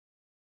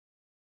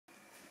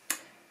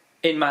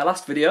In my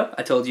last video,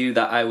 I told you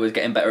that I was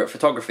getting better at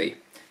photography.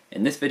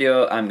 In this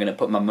video, I'm going to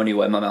put my money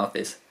where my mouth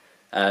is.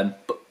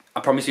 But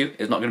I promise you,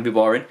 it's not going to be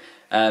boring.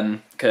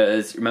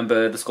 Because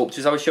remember the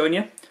sculptures I was showing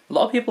you? A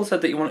lot of people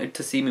said that you wanted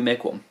to see me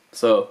make one.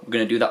 So we're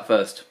going to do that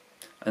first.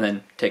 And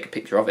then take a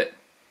picture of it.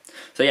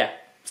 So yeah,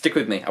 stick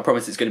with me. I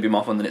promise it's going to be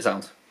more fun than it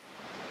sounds.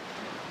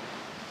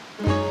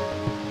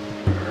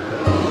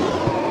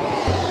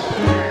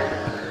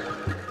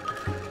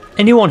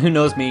 Anyone who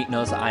knows me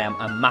knows that I am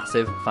a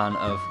massive fan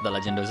of the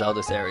Legend of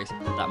Zelda series.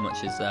 That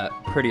much is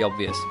pretty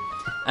obvious.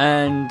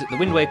 And The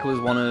Wind Waker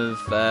was one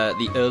of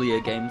the earlier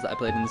games that I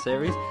played in the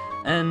series,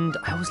 and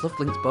I always loved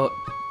Link's boat.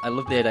 I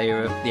love the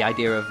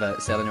idea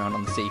of sailing around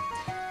on the sea.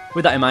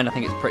 With that in mind, I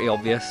think it's pretty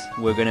obvious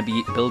we're going to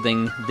be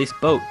building this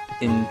boat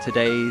in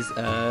today's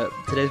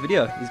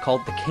video. It's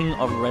called the King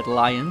of Red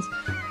Lions.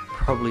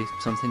 Probably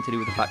something to do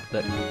with the fact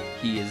that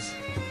he is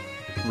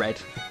red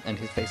and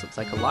his face looks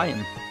like a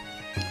lion.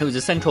 It was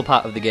a central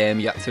part of the game.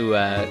 You had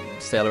to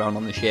sail around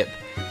on the ship,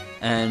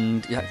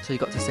 and you actually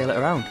got to sail it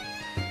around.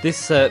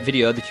 This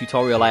video, the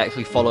tutorial, I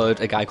actually followed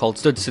a guy called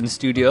Studson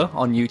Studio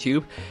on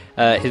YouTube.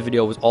 His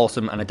video was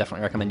awesome, and I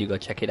definitely recommend you go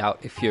check it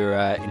out if you're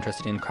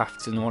interested in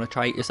crafts and want to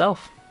try it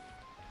yourself.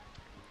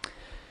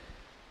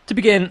 To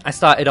begin, I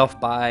started off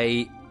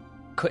by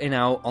cutting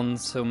out on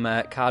some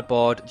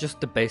cardboard just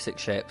the basic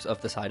shapes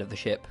of the side of the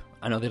ship.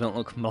 I know they don't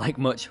look like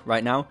much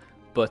right now,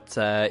 but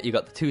you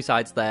got the two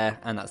sides there,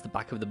 and that's the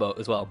back of the boat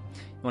as well.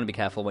 You want to be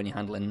careful when you're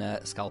handling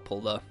a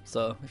scalpel though,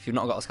 so if you've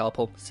not got a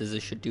scalpel,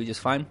 scissors should do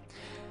just fine.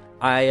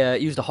 I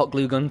used a hot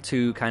glue gun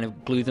to kind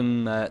of glue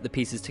them, the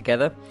pieces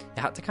together. I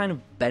had to kind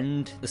of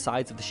bend the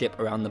sides of the ship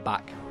around the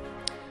back.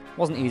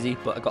 Wasn't easy,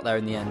 but I got there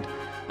in the end.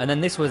 And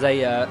then this was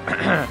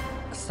a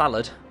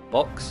salad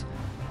box,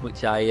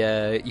 which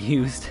I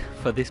used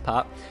for this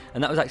part,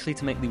 and that was actually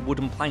to make the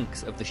wooden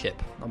planks of the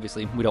ship.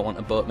 Obviously, we don't want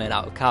a boat made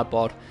out of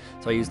cardboard,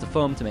 so I used the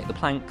foam to make the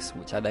planks,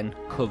 which I then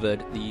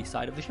covered the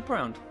side of the ship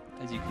around,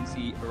 as you can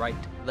see right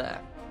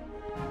there.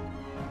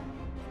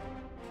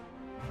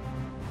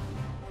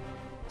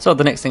 So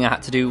the next thing I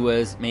had to do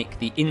was make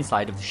the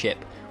inside of the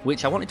ship,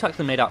 which I wanted to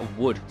actually made out of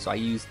wood, so I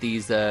used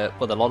these, well,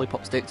 they're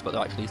lollipop sticks, but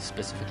they're actually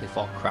specifically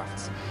for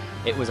crafts.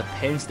 It was a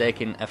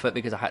painstaking effort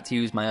because I had to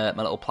use my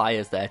little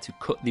pliers there to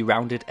cut the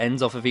rounded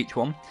ends off of each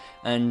one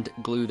and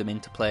glue them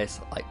into place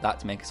like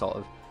that to make a sort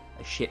of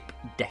a ship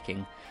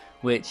decking,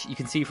 which you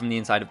can see from the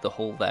inside of the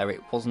hull there.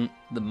 It wasn't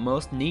the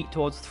most neat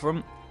towards the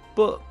front,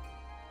 but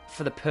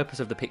for the purpose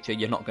of the picture,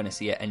 you're not going to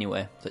see it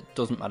anyway, so it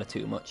doesn't matter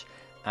too much.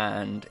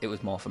 And it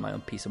was more for my own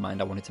peace of mind.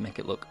 I wanted to make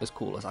it look as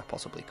cool as I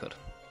possibly could.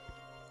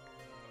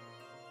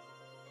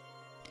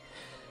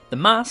 The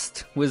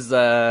mast was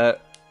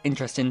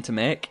interesting to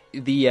make.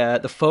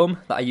 The foam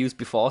that I used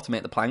before to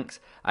make the planks,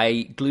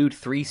 I glued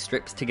 3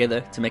 strips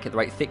together to make it the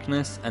right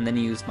thickness, and then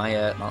used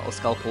my little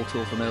scalpel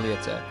tool from earlier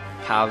to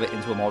carve it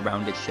into a more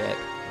rounded shape.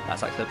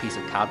 That's actually a piece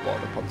of cardboard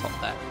up on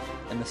top there.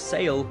 And the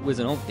sail was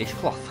an old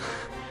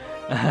dishcloth.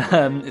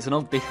 It's an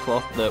old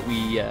dishcloth that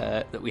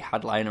we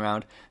had lying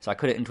around, so I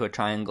cut it into a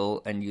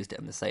triangle and used it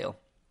on the sail.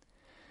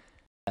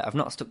 I've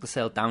not stuck the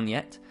sail down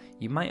yet.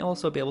 You might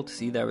also be able to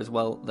see there as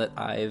well that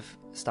I've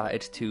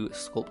started to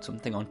sculpt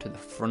something onto the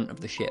front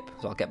of the ship,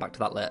 so I'll get back to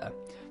that later.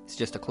 It's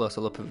just a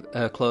closer look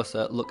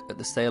at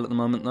the sail at the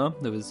moment though.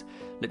 There was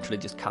literally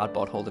just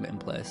cardboard holding it in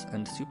place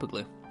and super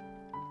glue.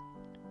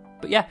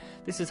 But yeah,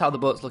 this is how the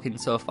boat's looking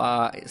so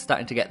far. It's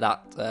starting to get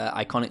that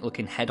iconic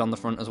looking head on the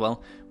front as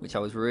well, which I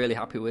was really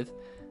happy with.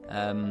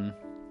 And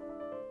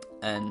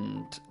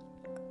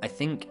I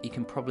think you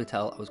can probably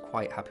tell I was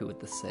quite happy with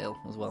the sail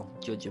as well,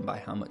 judging by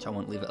how much I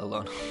won't leave it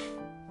alone.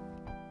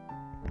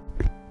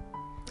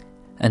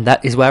 And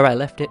that is where I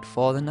left it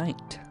for the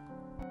night.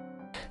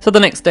 So the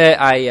next day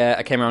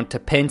I came around to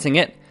painting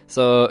it.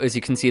 So as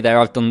you can see there,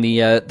 I've done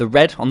the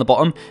red on the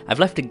bottom. I've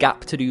left a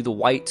gap to do the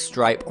white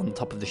stripe on the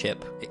top of the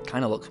ship. It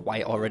kind of looks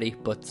white already,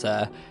 but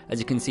as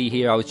you can see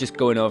here, I was just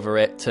going over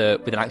it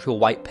with an actual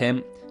white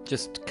paint,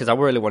 just because I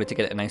really wanted to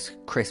get it a nice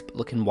crisp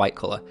looking white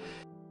colour.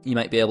 You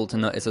might be able to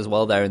notice as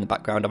well there in the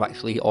background, I've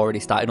actually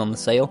already started on the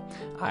sail.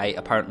 I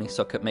apparently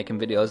suck at making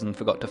videos and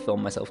forgot to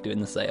film myself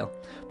doing the sail.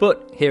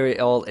 But here it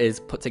all is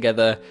put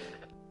together.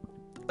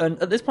 And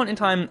at this point in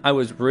time, I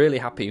was really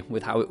happy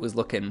with how it was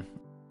looking.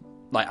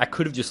 Like, I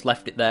could have just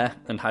left it there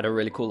and had a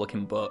really cool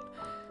looking boat,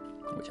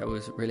 which I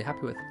was really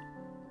happy with.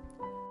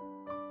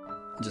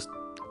 Just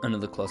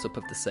another close-up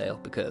of the sail,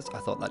 because I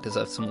thought that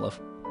deserved some love.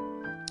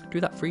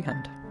 Do that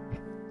freehand.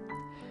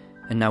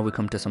 And now we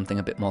come to something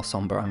a bit more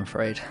somber, I'm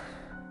afraid.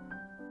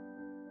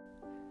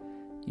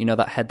 You know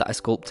that head that I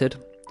sculpted?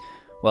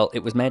 Well,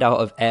 it was made out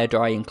of air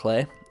drying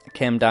clay. I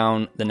came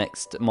down the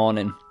next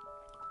morning.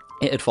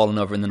 It had fallen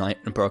over in the night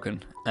and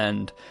broken,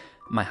 and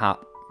my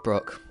heart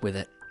broke with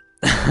it.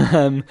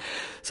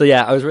 So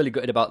yeah, I was really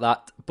gutted about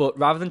that, but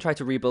rather than try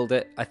to rebuild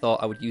it, I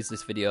thought I would use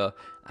this video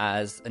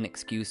as an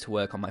excuse to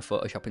work on my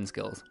photoshopping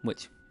skills,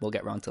 which we'll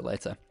get around to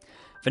later.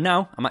 For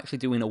now, I'm actually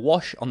doing a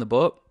wash on the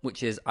boat,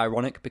 which is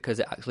ironic because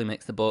it actually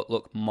makes the boat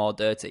look more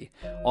dirty.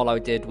 All I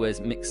did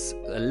was mix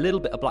a little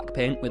bit of black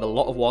paint with a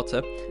lot of water,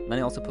 and then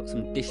I also put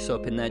some dish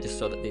soap in there just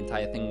so that the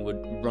entire thing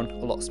would run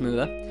a lot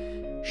smoother.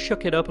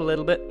 Shook it up a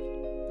little bit,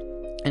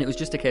 and it was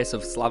just a case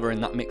of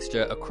slavering that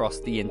mixture across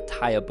the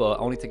entire boat,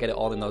 only to get it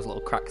all in those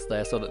little cracks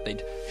there so that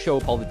they'd show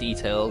up all the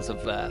details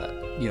of, the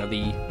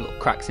little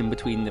cracks in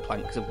between the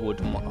planks of wood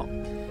and whatnot.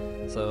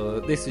 So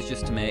this is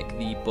just to make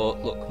the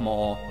boat look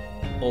more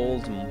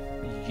old and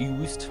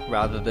used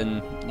rather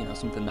than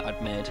something that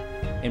I'd made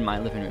in my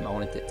living room. I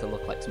wanted it to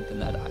look like something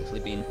that had actually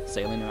been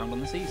sailing around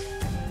on the seas.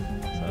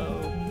 So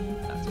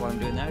that's what I'm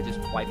doing there, just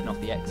wiping off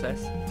the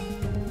excess.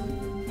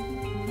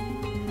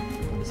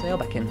 Put the sail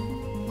back in.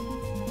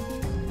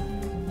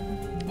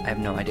 I have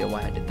no idea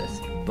why I did this,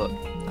 but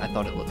I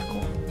thought it looked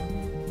cool.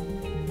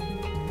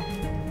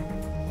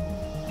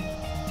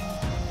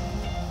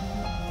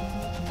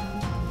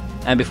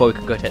 And before we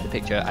could go take the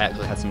picture, I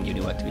actually had some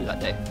uni work to do that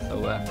day, so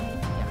yeah.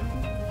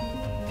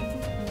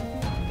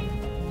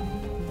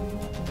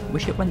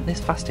 Wish it went this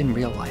fast in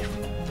real life,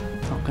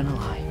 not gonna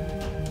lie.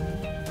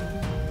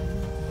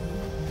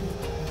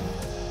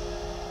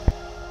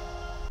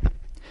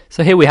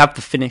 So here we have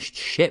the finished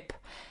ship.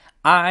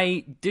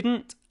 I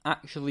didn't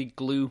actually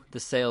glue the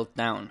sail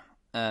down,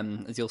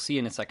 as you'll see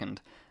in a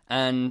second.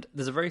 And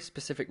there's a very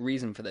specific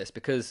reason for this,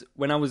 because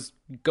when I was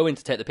going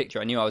to take the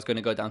picture, I knew I was going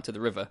to go down to the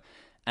river,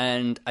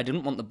 and I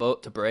didn't want the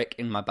boat to break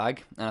in my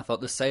bag, and I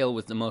thought the sail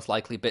was the most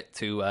likely bit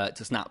to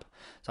snap.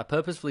 So I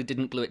purposefully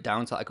didn't glue it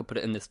down so I could put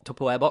it in this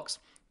Tupperware box.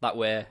 That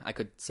way I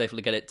could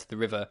safely get it to the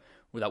river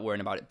without worrying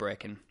about it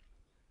breaking.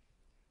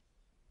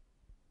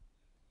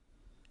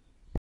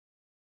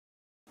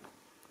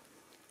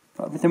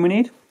 Got everything we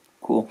need?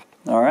 Cool.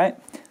 Alright,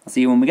 I'll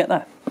see you when we get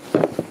there.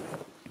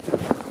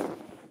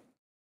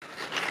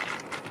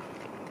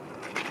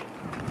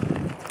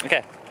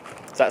 Okay,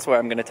 so that's where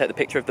I'm going to take the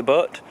picture of the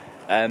boat.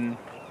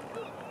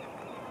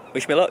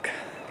 Wish me luck.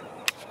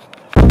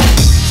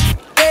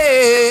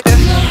 Hey,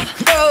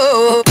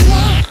 no,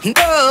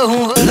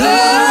 no, no,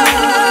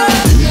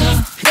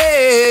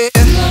 hey,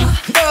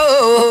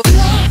 no,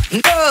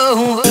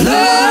 no,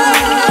 no,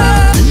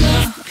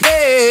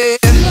 hey,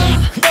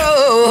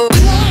 no,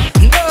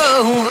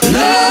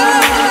 no,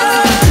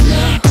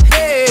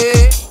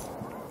 hey,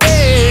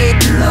 hey,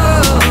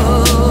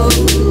 no,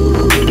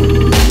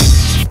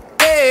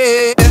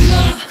 hey,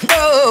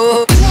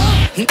 no,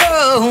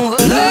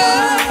 no.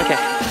 Okay,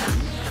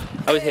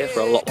 I was here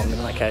for a lot longer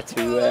than I care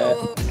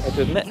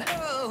to admit,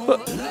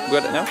 but we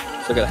got it now, so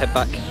I've got to head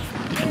back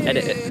and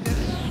edit it.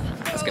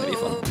 That's going to be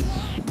fun.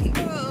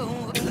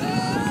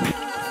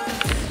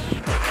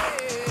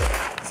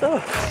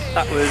 So,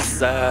 that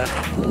was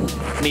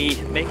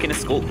me making a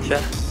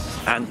sculpture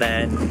and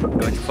then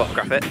going to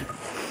photograph it.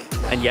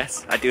 And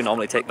yes, I do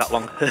normally take that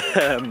long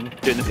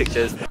doing the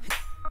pictures.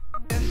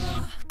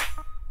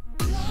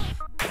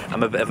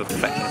 I'm a bit of a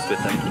perfectionist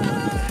with them,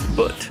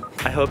 but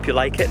I hope you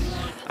like it.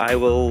 I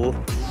will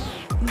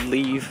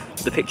leave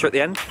the picture at the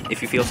end.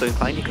 If you feel so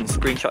inclined, you can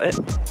screenshot it.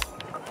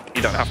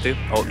 You don't have to,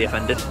 I won't be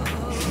offended.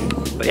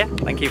 But yeah,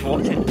 thank you for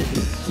watching.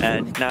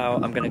 And now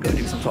I'm going to go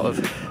do some sort of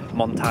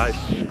montage.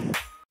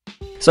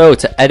 So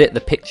to edit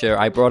the picture,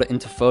 I brought it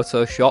into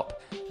Photoshop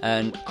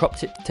and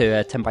cropped it to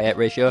a 10:8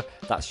 ratio.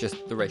 That's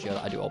just the ratio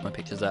that I do all my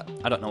pictures at.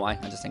 I don't know why,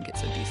 I just think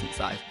it's a decent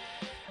size.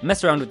 I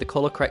messed around with the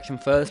colour correction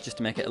first, just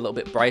to make it a little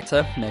bit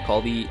brighter, make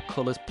all the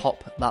colours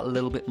pop that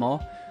little bit more,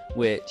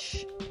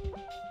 which,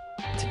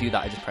 to do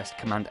that I just pressed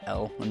Command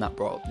L, and that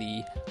brought up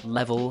the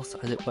levels,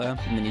 as it were,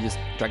 and then you just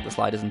drag the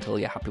sliders until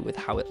you're happy with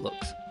how it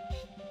looks.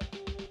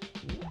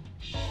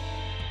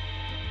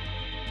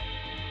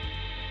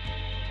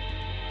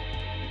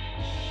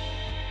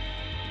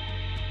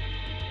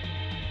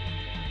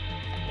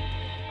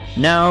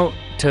 Now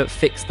to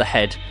fix the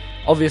head.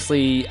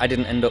 Obviously I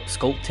didn't end up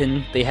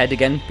sculpting the head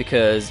again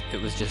because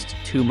it was just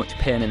too much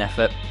pain and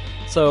effort.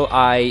 So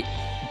I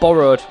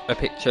borrowed a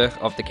picture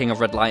of the King of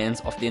Red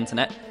Lions off the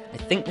internet. I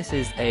think this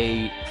is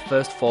a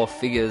first four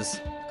figures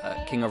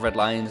King of Red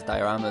Lions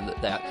diorama that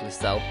they actually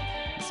sell.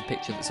 It's a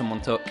picture that someone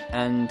took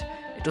and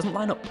it doesn't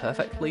line up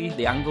perfectly,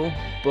 the angle,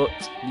 but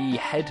the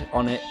head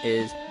on it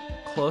is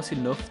close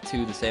enough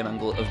to the same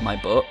angle of my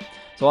boat.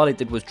 So all I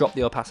did was drop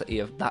the opacity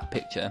of that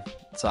picture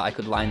so I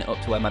could line it up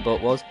to where my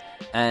boat was,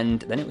 and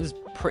then it was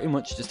pretty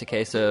much just a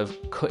case of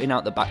cutting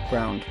out the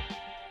background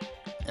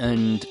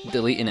and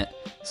deleting it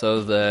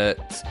so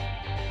that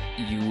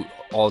you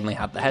only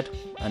had the head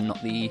and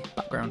not the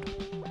background.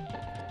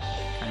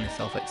 Kind of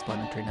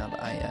self-explanatory now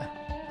that I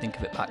think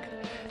of it back.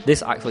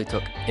 This actually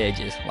took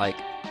ages, like,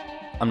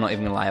 I'm not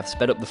even gonna lie, I've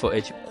sped up the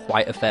footage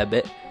quite a fair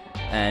bit,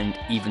 and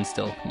even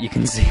still, you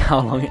can see how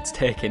long it's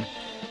taken.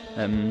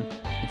 In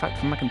fact,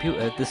 from my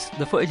computer,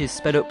 the footage is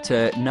sped up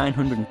to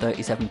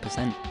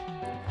 937%.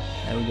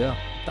 There we go.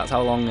 That's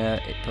how long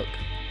it took.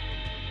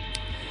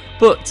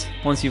 But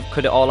once you've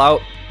cut it all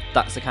out,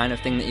 that's the kind of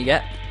thing that you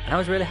get, and I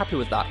was really happy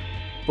with that.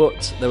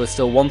 But there was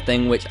still one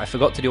thing which I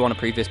forgot to do on a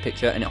previous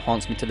picture, and it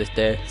haunts me to this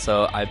day,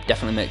 so I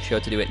definitely make sure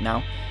to do it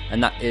now,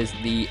 and that is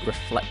the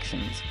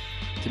reflections.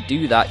 To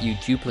do that, you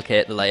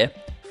duplicate the layer,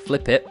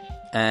 flip it,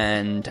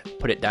 and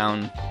put it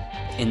down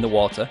in the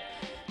water.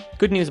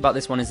 Good news about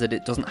this one is that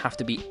it doesn't have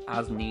to be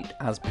as neat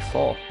as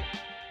before.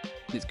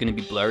 It's going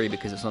to be blurry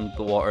because it's under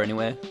the water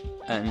anyway,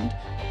 and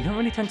you don't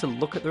really tend to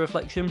look at the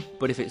reflection,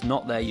 but if it's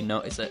not there, you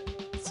notice it.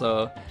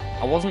 So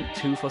I wasn't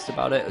too fussed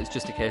about it. It was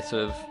just a case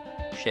of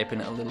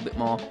shaping it a little bit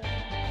more,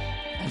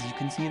 as you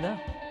can see there.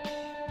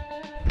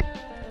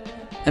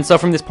 And so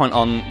from this point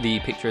on, the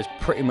picture is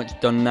pretty much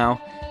done now.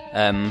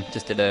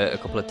 Just did a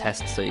couple of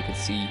tests so you could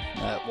see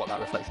what that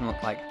reflection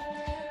looked like.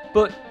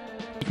 But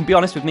you can be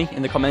honest with me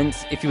in the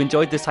comments. If you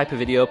enjoyed this type of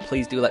video,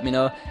 please do let me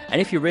know. And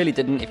if you really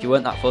didn't, if you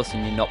weren't that fussed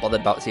and you're not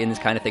bothered about seeing this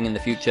kind of thing in the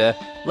future,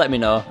 let me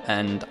know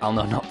and I'll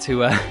know not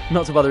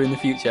to bother in the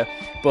future.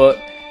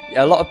 But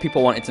a lot of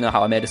people wanted to know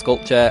how I made a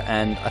sculpture,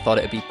 and I thought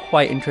it would be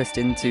quite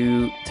interesting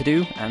to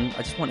do, and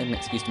I just wanted an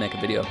excuse to make a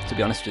video, to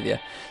be honest with you.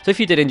 So if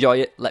you did enjoy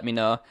it, let me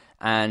know,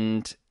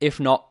 and if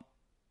not,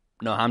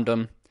 no harm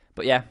done.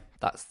 But yeah,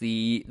 that's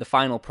the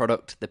final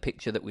product, the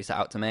picture that we set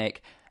out to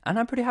make, and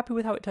I'm pretty happy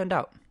with how it turned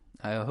out.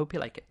 I hope you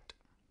like it.